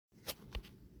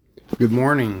Good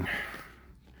morning.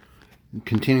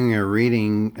 Continuing our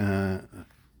readings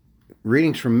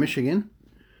from Michigan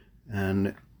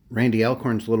and Randy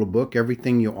Alcorn's little book,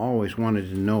 Everything You Always Wanted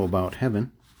to Know About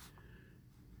Heaven.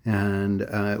 And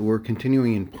we're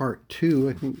continuing in part 2.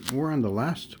 I think we're on the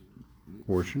last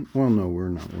portion. Well, no, we're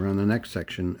not. We're on the next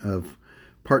section of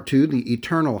part 2, the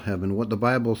eternal heaven, what the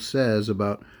Bible says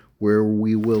about where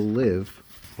we will live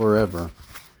forever.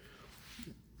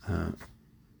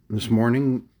 This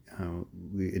morning,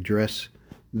 we address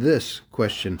this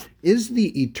question: is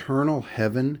the eternal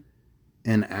heaven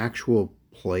an actual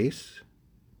place?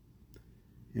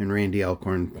 And Randy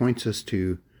Alcorn points us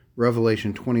to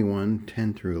Revelation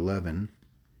 21:10 through 11.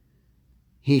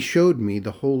 He showed me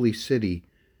the holy city,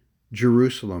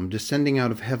 Jerusalem, descending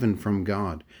out of heaven from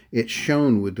God. It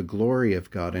shone with the glory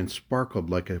of God and sparkled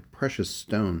like a precious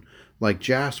stone, like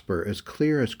jasper, as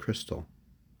clear as crystal.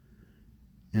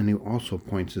 And he also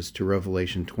points us to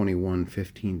Revelation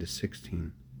 21:15 to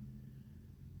 16.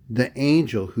 The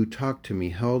angel who talked to me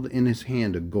held in his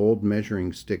hand a gold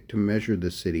measuring stick to measure the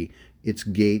city, its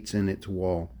gates and its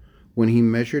wall. When he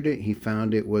measured it, he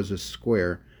found it was a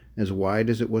square, as wide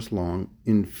as it was long.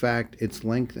 In fact, its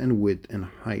length and width and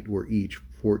height were each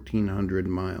 1,400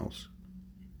 miles.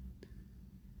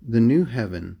 The new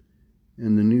heaven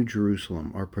and the New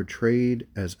Jerusalem are portrayed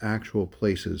as actual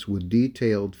places with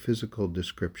detailed physical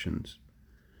descriptions.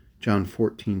 John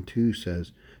 14:2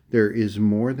 says, "There is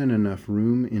more than enough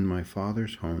room in my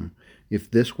Father's home. If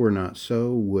this were not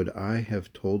so, would I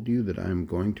have told you that I am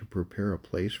going to prepare a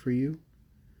place for you?"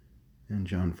 And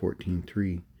John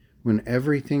 14:3, "When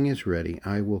everything is ready,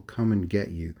 I will come and get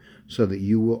you, so that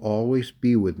you will always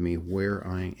be with me where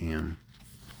I am."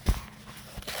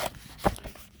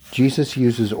 Jesus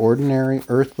uses ordinary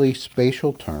earthly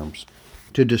spatial terms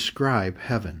to describe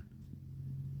heaven.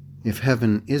 If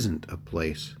heaven isn't a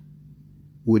place,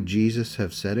 would Jesus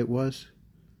have said it was?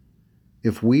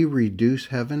 If we reduce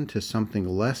heaven to something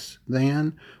less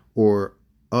than or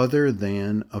other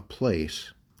than a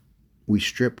place, we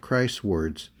strip Christ's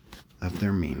words of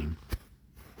their meaning.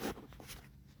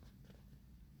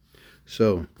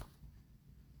 So,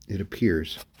 it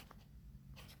appears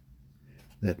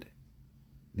that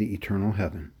the eternal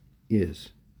heaven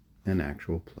is an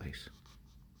actual place.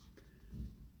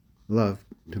 Love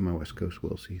to my West Coast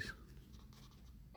Wilsies.